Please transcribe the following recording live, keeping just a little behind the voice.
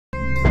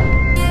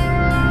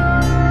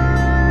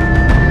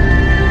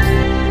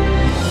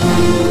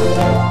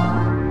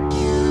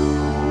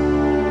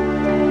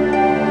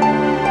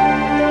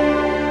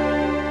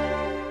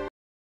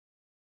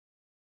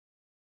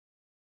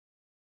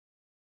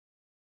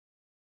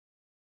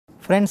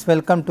Friends,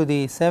 welcome to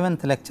the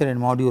 7th lecture in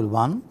module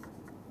 1.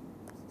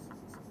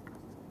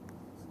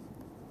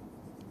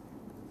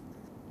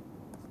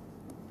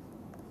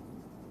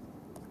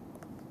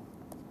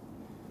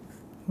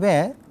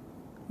 Where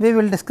we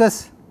will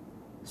discuss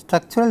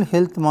structural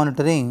health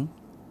monitoring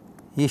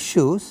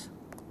issues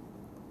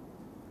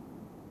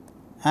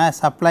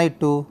as applied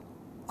to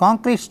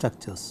concrete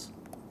structures.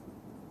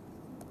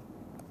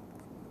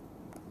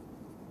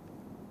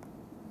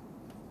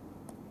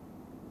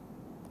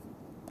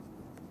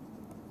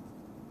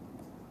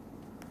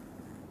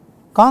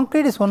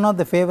 Concrete is one of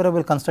the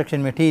favorable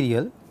construction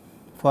material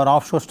for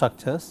offshore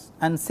structures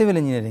and civil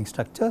engineering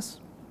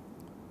structures.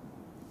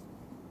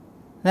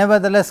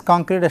 Nevertheless,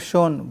 concrete has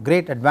shown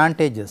great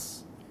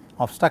advantages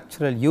of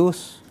structural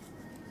use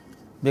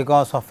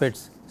because of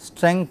its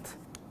strength,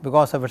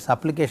 because of its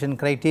application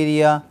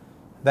criteria,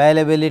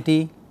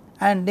 availability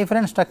and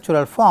different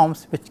structural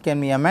forms which can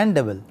be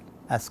amendable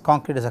as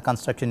concrete is a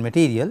construction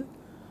material.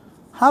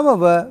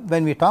 However,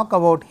 when we talk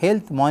about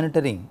health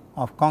monitoring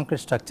of concrete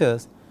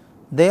structures,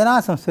 there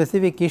are some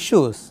specific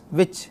issues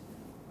which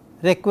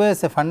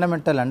requires a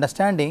fundamental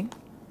understanding,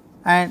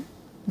 and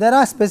there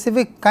are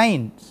specific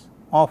kinds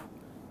of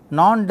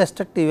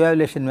non-destructive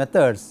evaluation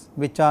methods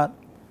which are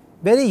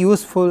very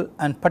useful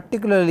and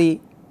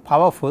particularly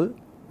powerful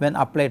when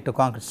applied to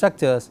concrete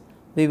structures.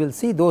 We will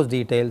see those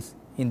details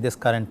in this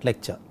current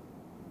lecture.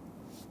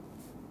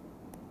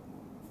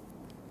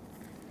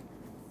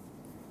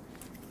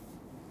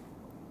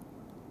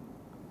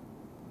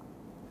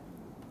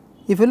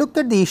 If you look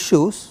at the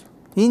issues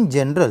in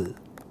general,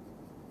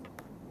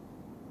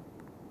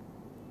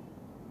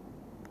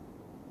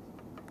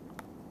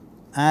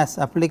 as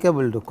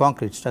applicable to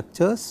concrete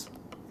structures,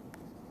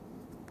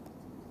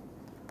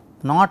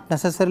 not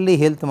necessarily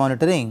health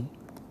monitoring,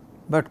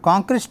 but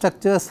concrete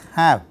structures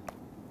have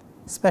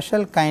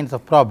special kinds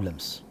of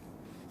problems.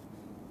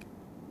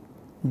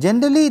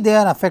 Generally, they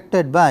are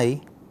affected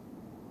by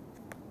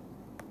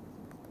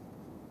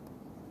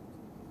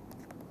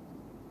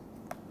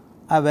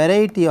a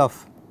variety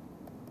of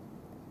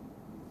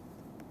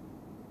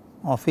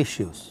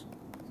issues,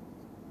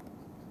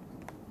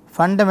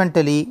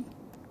 fundamentally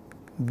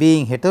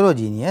being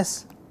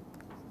heterogeneous,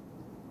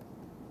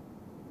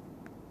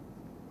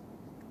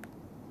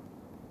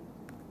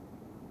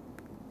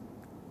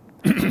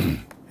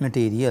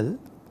 material,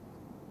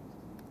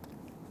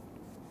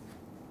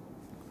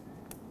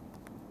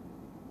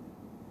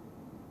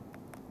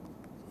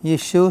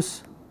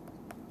 issues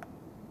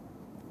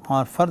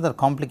are further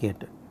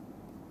complicated.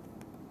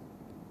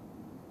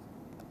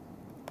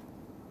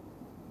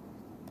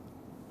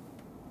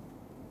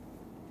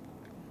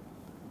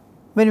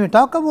 When we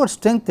talk about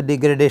strength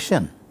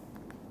degradation,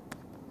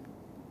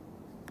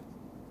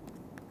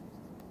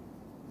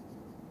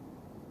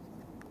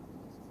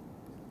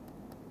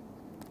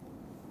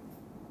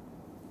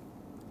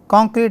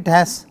 concrete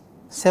has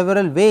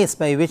several ways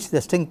by which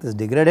the strength is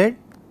degraded.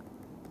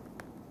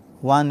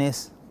 One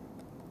is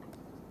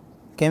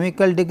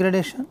chemical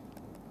degradation,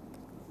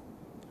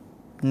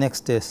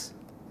 next is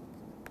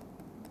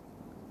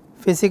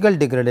physical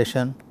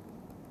degradation,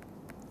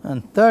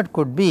 and third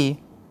could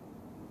be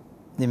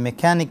the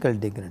mechanical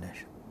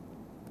degradation.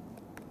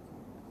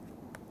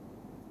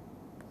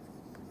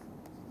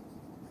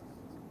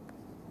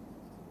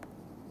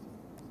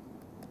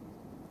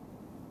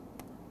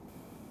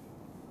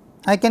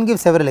 I can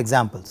give several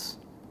examples,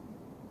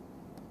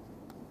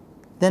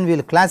 then we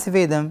will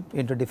classify them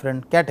into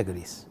different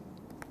categories.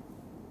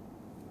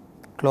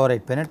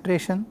 Chloride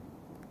penetration,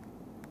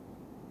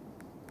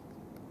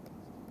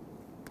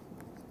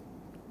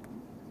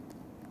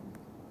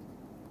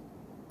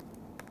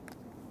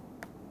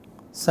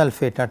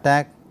 sulphate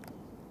attack,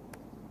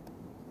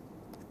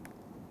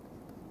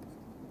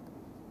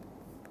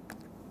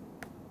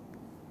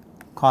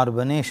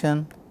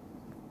 carbonation,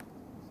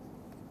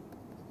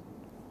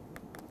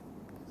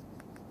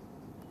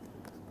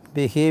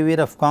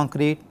 behavior of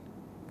concrete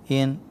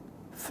in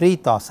free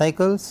thaw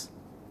cycles,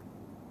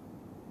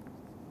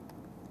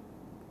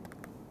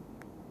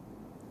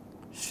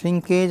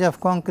 shrinkage of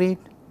concrete,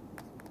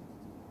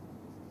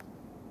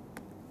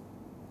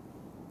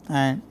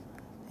 and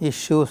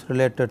issues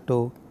related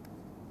to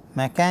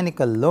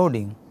mechanical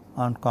loading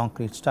on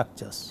concrete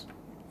structures.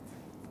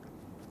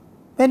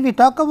 When we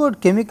talk about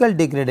chemical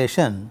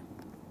degradation,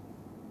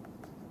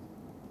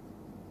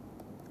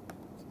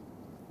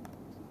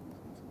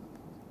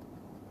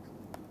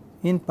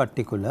 in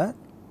particular,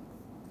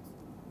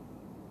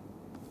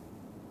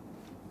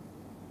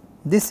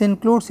 this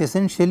includes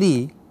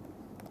essentially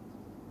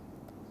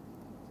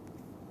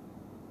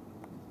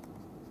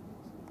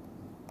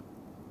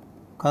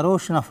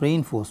corrosion of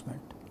reinforcement,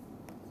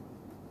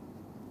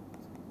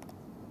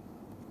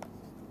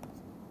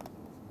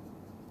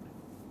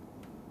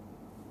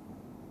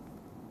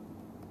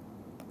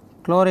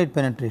 chloride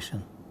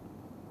penetration,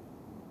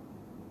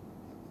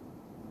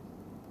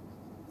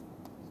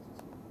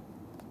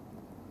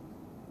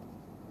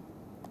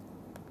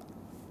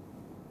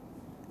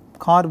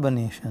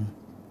 carbonation,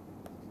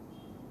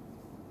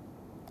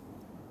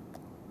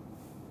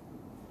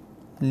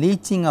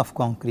 leaching of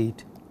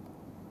concrete,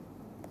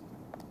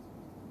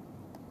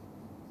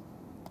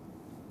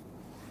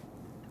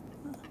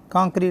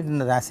 concrete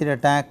under acid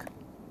attack,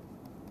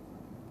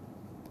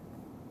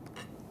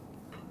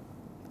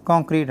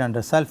 concrete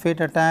under sulphate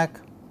attack,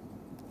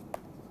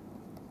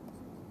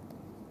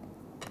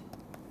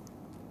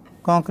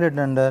 concrete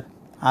under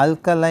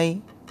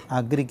alkali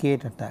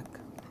aggregate attack.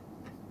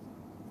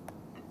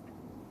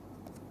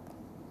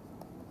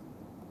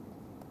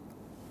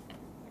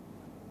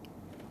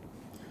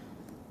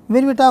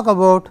 When we talk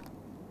about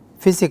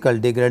physical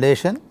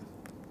degradation,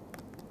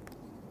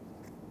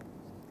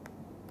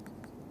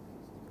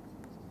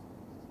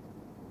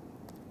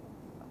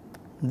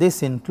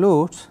 this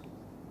includes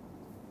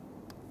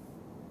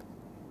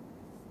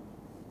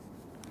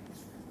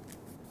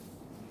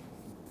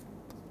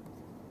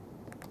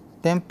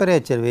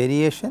temperature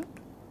variation,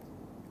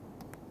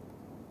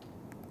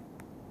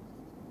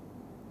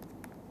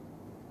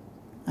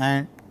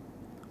 and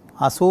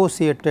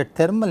associated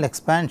thermal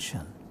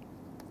expansion.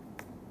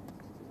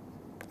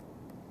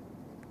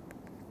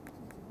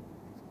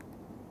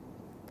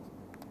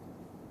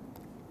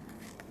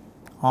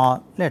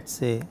 Or let us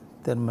say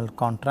thermal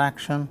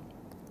contraction.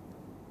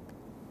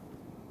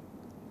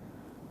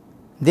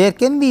 There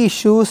can be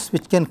issues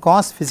which can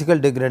cause physical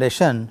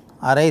degradation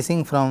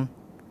arising from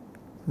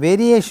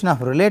variation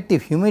of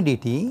relative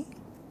humidity.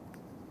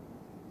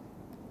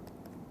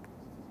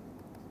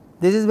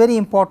 This is very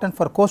important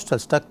for coastal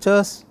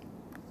structures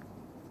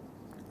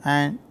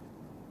and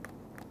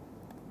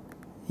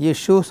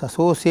issues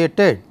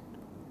associated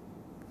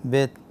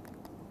with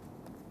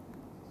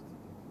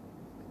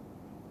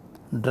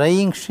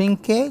drying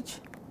shrinkage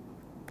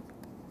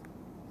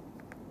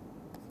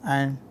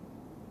and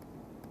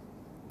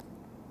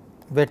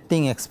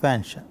wetting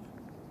expansion.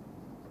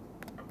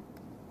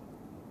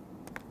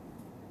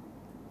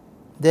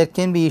 There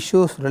can be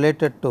issues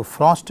related to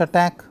frost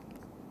attack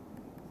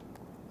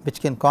which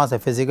can cause a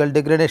physical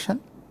degradation.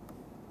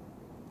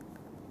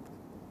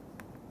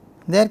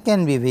 There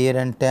can be wear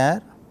and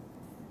tear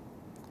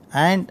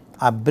and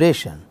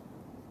abrasion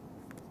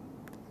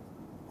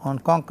on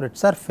concrete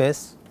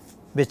surface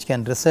which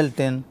can result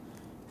in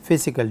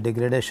physical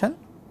degradation.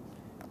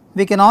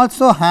 We can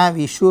also have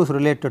issues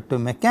related to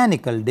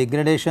mechanical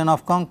degradation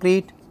of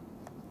concrete.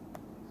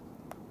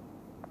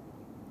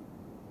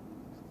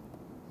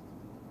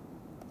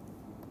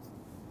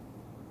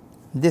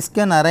 This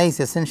can arise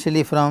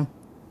essentially from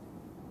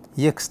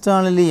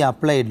externally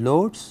applied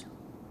loads,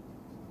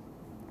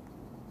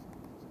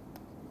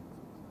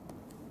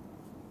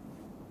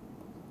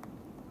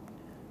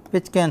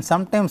 which can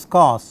sometimes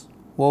cause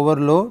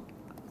overload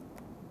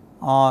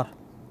or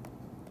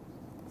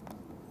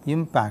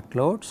impact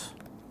loads.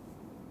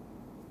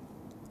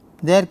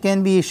 There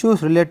can be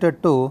issues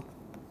related to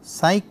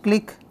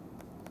cyclic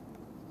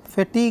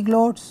fatigue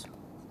loads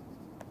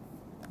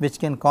which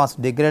can cause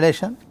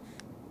degradation.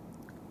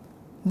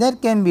 There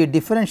can be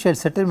differential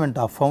settlement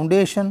of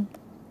foundation,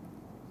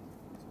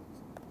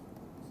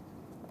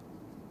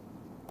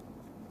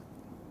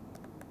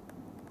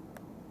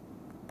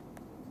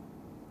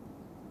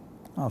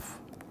 of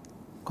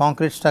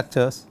concrete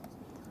structures,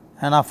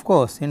 and of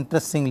course,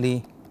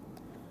 interestingly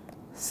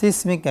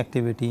seismic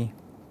activity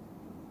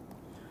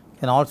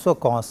can also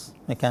cause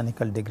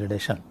mechanical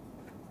degradation.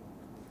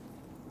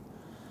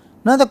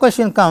 Now, the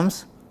question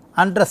comes,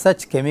 under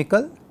such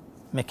chemical,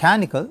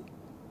 mechanical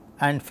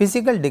and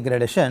physical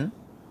degradation,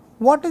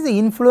 what is the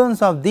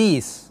influence of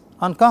these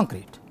on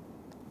concrete?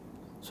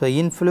 So,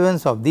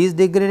 influence of these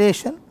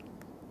degradation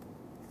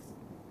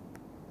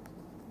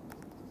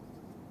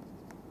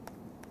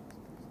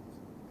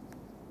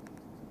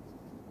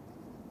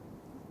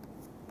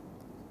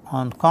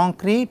on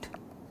concrete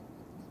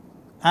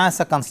as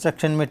a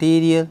construction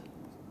material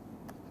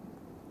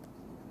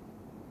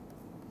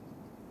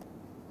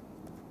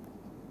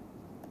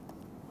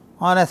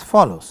are as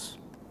follows.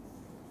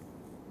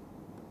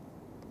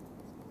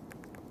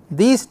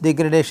 These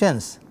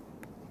degradations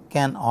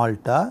can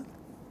alter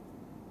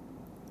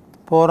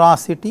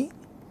porosity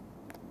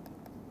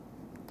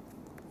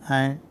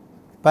and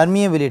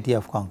permeability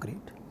of concrete.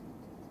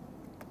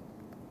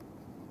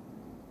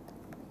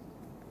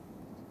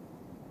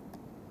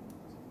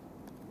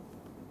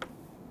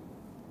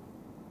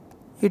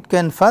 It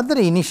can further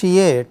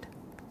initiate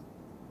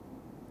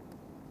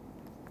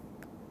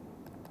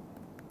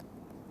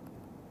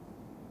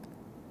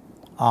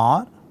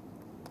or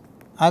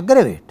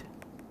aggravate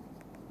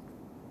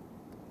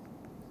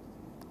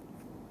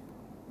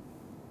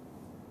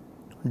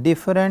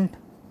different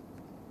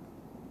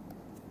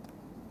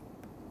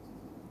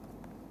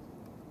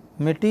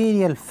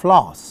material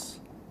flaws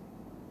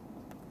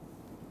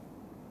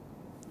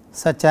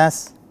such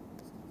as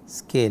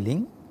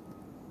scaling,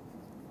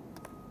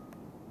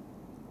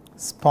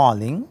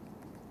 spalling,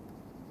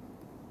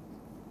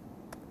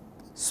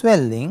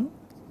 swelling,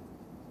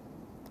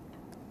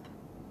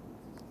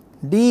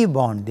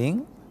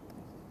 debonding,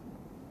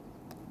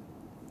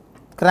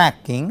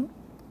 cracking,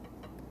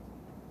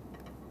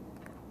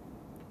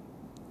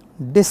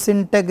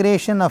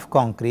 disintegration of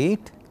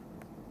concrete,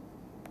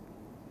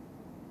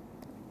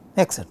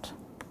 etc.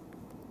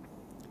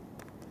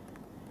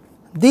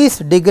 These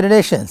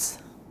degradations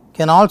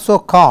can also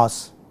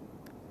cause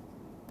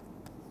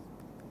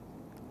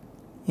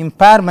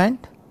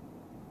impairment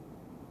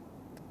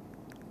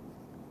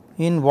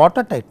in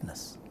water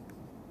tightness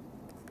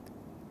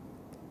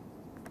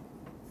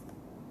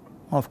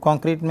of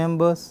concrete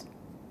members,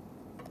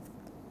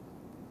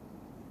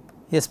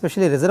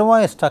 especially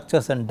reservoir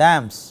structures and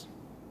dams.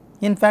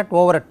 In fact,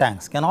 overhead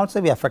tanks can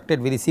also be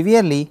affected very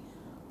severely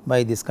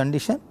by this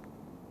condition.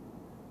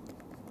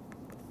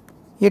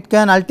 It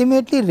can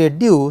ultimately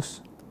reduce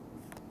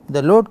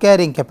the load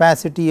carrying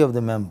capacity of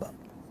the member.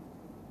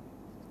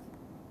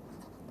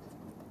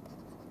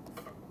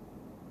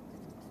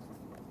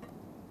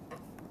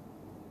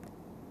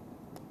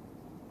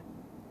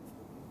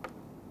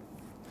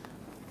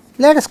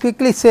 Let us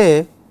quickly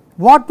say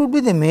what would be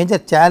the major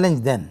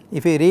challenge then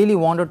if we really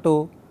wanted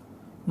to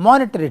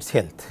monitor its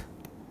health.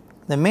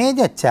 The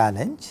major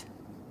challenge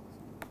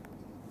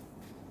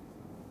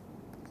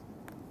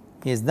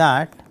is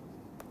that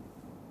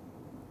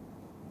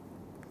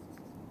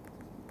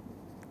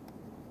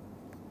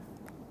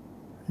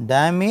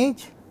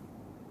damage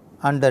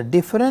under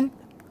different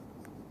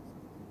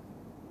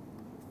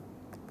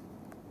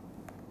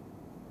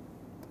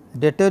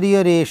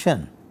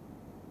deterioration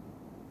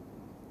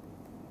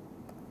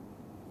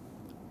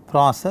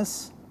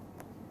process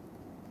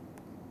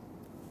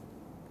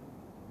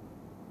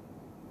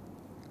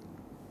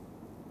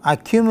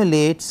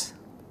accumulates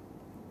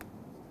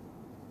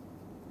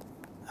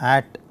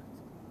at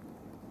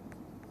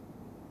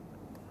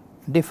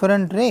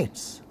different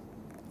rates.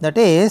 That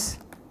is,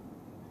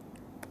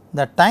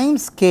 the time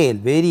scale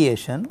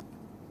variation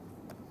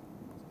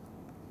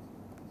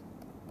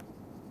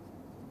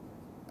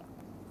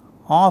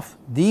of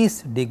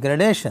these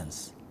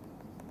degradations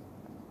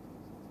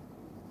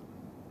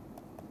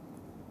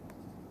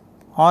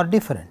are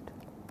different.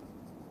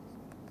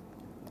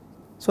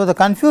 So, the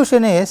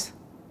confusion is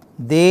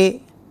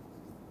they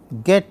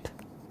get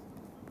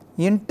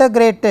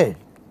integrated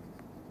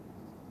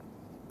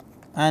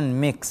and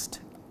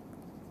mixed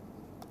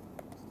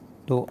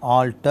to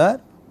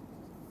alter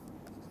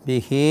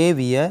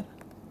behavior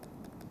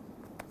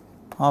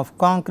of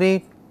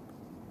concrete.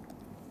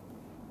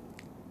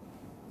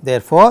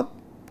 Therefore,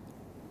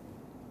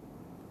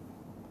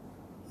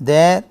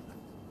 there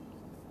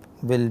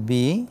will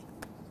be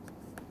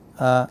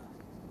a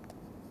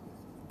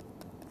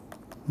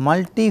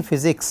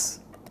multi-physics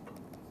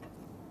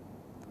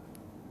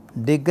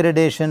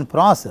degradation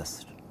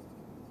process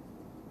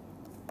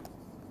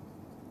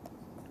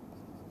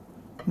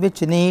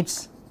which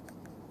needs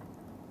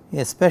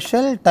a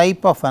special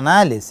type of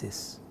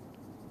analysis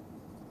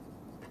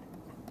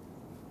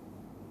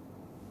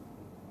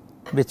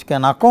which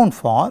can account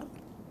for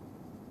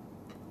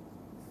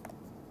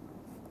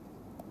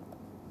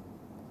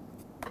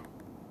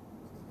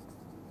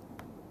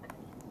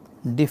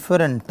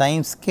different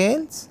time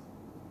scales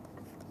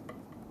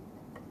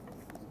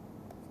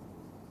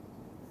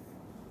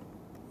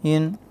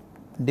in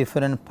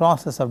different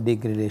process of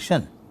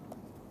degradation.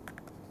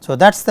 So,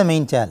 that is the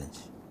main challenge.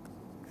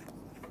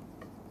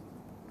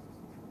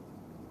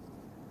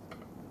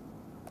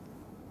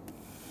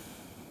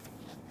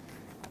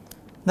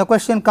 The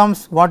question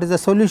comes, what is the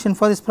solution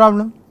for this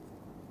problem?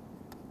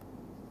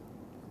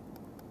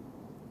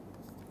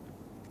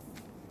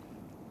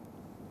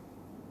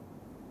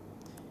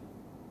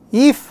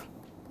 If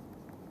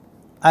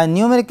a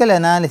numerical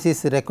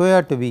analysis is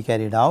required to be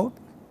carried out,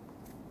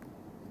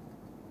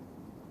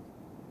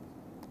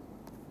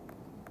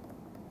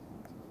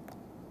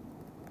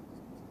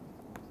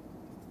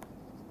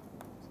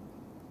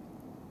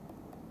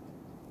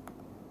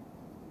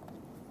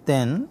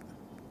 then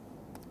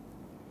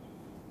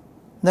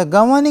the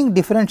governing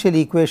differential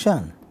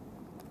equation,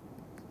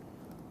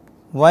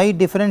 y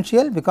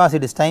differential because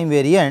it is time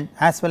variant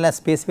as well as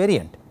space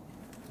variant.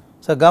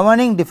 So,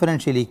 governing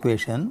differential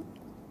equation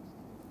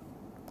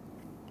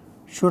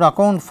should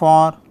account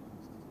for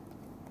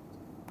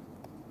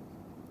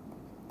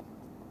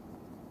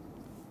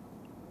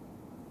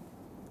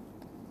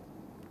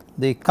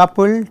the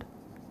coupled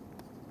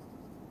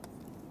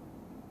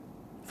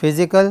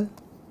physical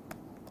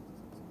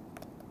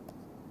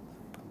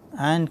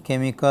and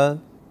chemical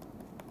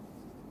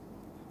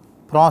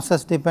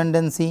process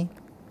dependency,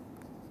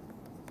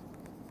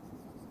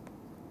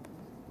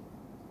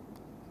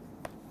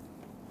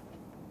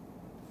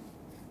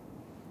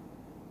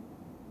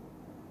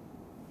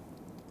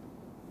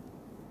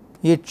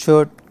 it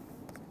should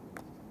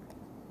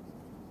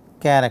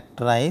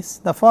characterize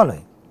the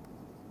following.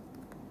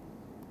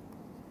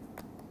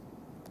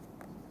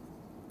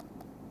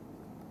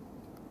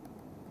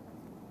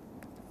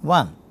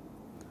 One,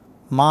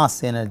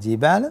 mass energy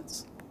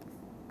balance.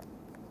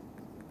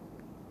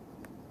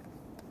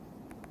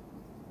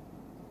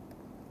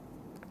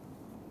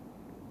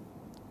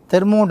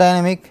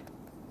 Thermodynamic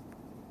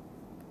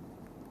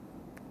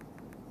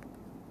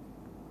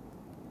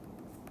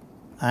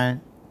and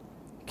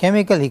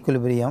chemical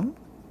equilibrium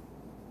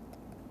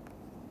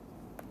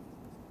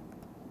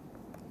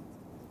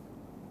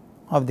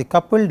of the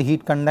coupled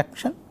heat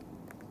conduction,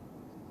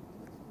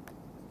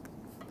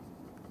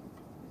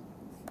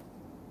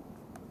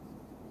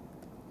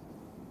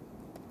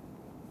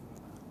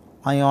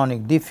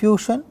 ionic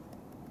diffusion,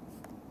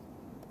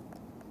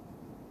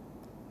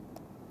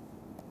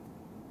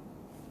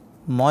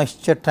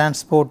 moisture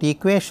transport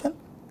equation,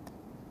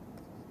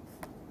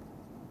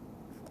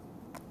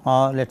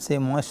 or let us say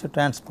moisture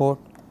transport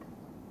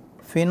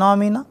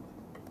phenomena,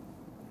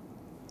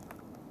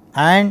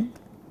 and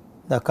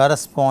the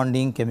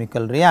corresponding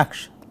chemical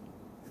reaction.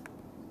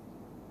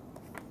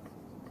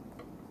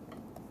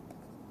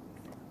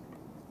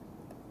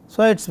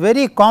 So, it is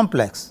very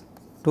complex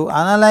to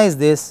analyze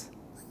this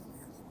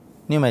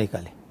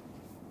numerically.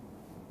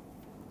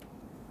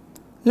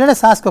 Let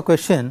us ask a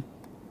question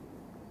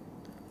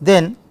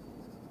then,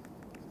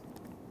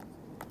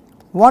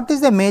 what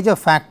is the major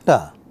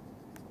factor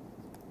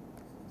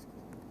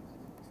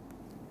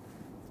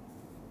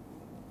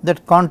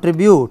that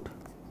contribute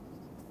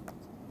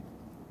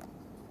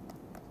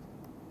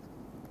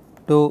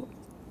to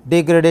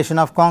degradation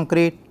of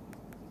concrete,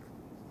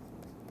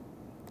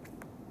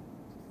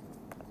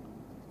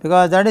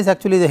 because that is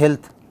actually the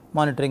health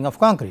monitoring of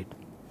concrete.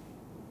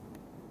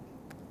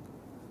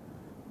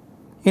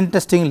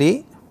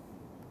 Interestingly,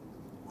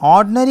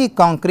 ordinary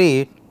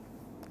concrete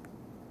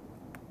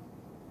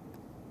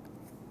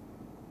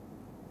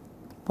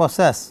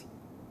possess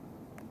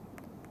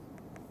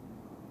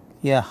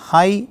a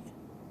high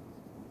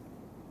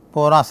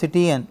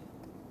porosity and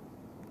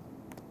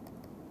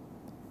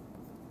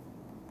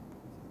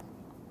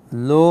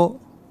low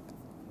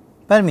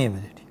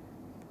permeability.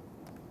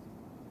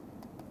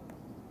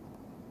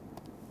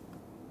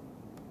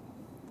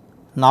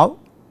 Now,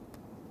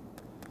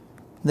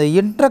 the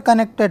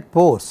interconnected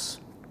pores,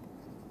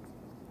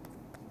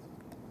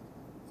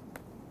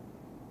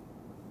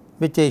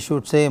 which I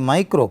should say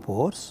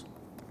micropores,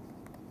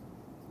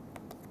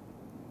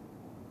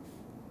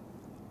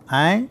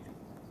 and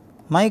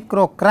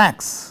micro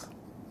cracks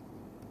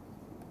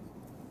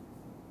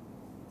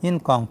in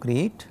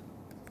concrete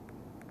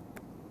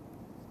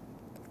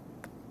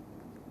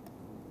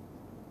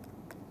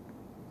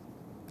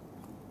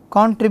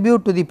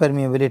contribute to the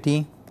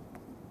permeability.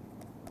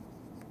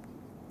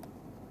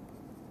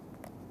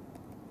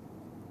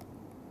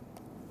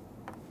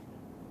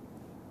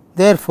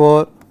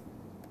 Therefore,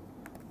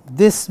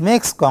 this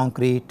makes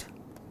concrete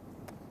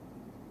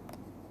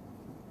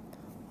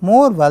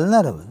more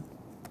vulnerable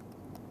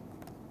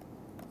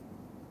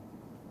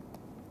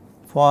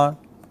for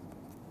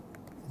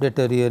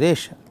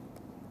deterioration.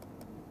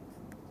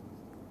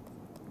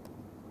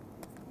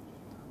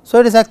 So,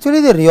 it is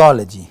actually the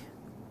rheology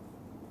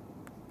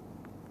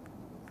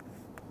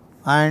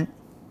and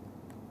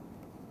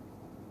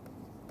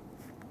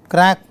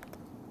crack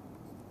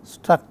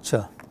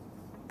structure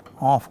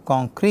of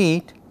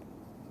concrete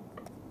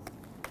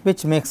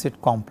which makes it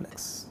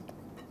complex.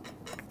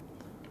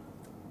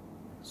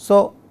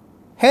 So,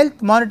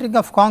 health monitoring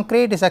of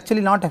concrete is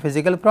actually not a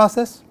physical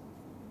process.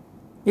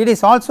 It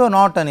is also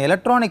not an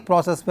electronic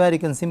process where you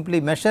can simply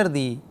measure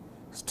the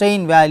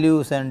strain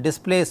values and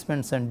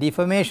displacements and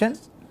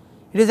deformations.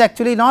 It is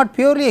actually not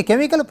purely a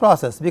chemical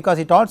process, because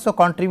it also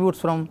contributes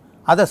from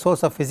other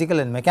source of physical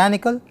and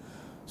mechanical.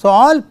 So,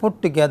 all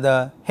put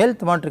together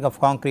health monitoring of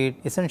concrete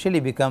essentially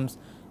becomes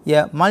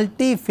a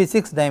multi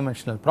physics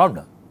dimensional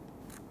problem.